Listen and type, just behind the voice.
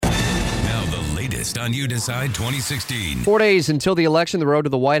latest on You Decide 2016. 4 days until the election, the road to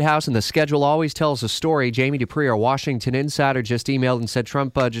the White House, and the schedule always tells a story. Jamie Dupree, our Washington insider, just emailed and said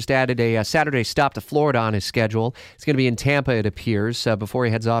Trump just added a Saturday stop to Florida on his schedule. It's going to be in Tampa, it appears, before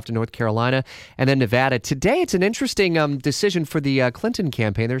he heads off to North Carolina and then Nevada. Today, it's an interesting decision for the Clinton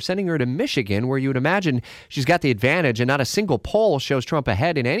campaign. They're sending her to Michigan, where you would imagine she's got the advantage, and not a single poll shows Trump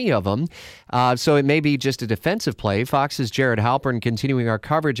ahead in any of them. So it may be just a defensive play. Fox's Jared Halpern continuing our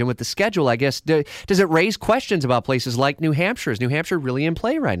coverage. And with the schedule, I guess, does it raise questions about places like New Hampshire? Is New Hampshire really in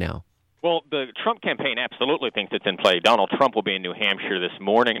play right now? Well, the Trump campaign absolutely thinks it's in play. Donald Trump will be in New Hampshire this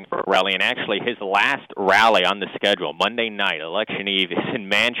morning for a rally, and actually his last rally on the schedule, Monday night, Election Eve, is in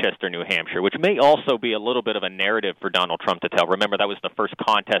Manchester, New Hampshire, which may also be a little bit of a narrative for Donald Trump to tell. Remember, that was the first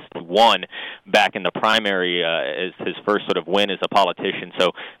contest he won back in the primary as his first sort of win as a politician,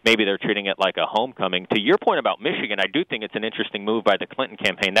 so maybe they're treating it like a homecoming. To your point about Michigan, I do think it's an interesting move by the Clinton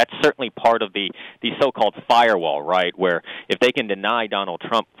campaign. That's certainly part of the so-called firewall, right, where if they can deny Donald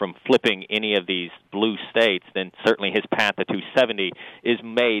Trump from flipping any of these blue states, then certainly his path to 270 is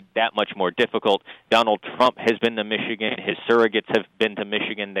made that much more difficult. Donald Trump has been to Michigan. His surrogates have been to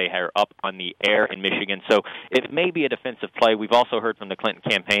Michigan. They are up on the air in Michigan. So it may be a defensive play. We've also heard from the Clinton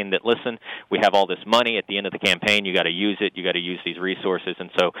campaign that, listen, we have all this money at the end of the campaign. You got to use it. You got to use these resources. And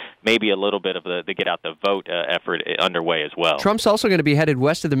so maybe a little bit of the get out the vote effort underway as well. Trump's also going to be headed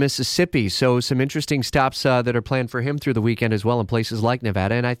west of the Mississippi, so some interesting stops that are planned for him through the weekend as well in places like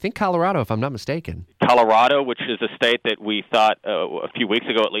Nevada, and I think Colorado, if I'm not mistaken. Colorado, which is a state that we thought a few weeks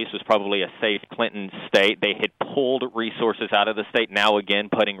ago at least was probably a safe Clinton state. They had pulled resources out of the state, now again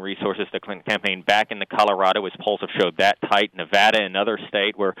putting resources to the Clinton campaign back into Colorado, as polls have showed that tight. Nevada, another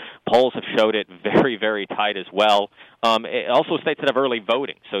state where polls have showed it very, very tight as well. Also states that have early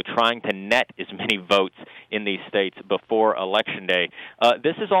voting, so trying to net as many votes in these states before Election Day.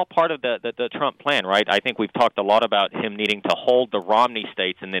 This is all part of the Trump plan, right? I think we've talked a lot about him needing to hold the Romney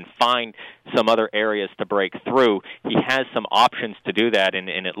states and then find some other areas to break through. He has some options to do that, and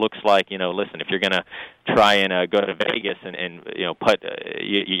it looks like, listen, if you're going to try and go to Vegas and put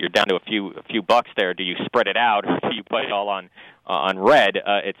you're down to a few bucks there, do you spread it out or do you put it all on red?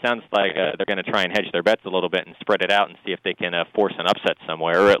 It sounds like they're going to try and hedge their bets a little bit and spread it out and see if they can force an upset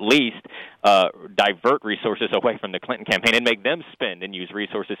somewhere, or at least divert resources away from the Clinton campaign and make them spend and use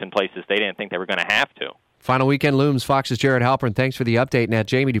resources in places they didn't think they were going to have to. Final weekend looms. Fox's Jared Halpern, thanks for the update. And at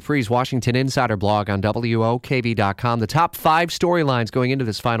Jamie Dupree's Washington Insider blog on WOKV.com, the top 5 storylines going into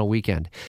this final weekend.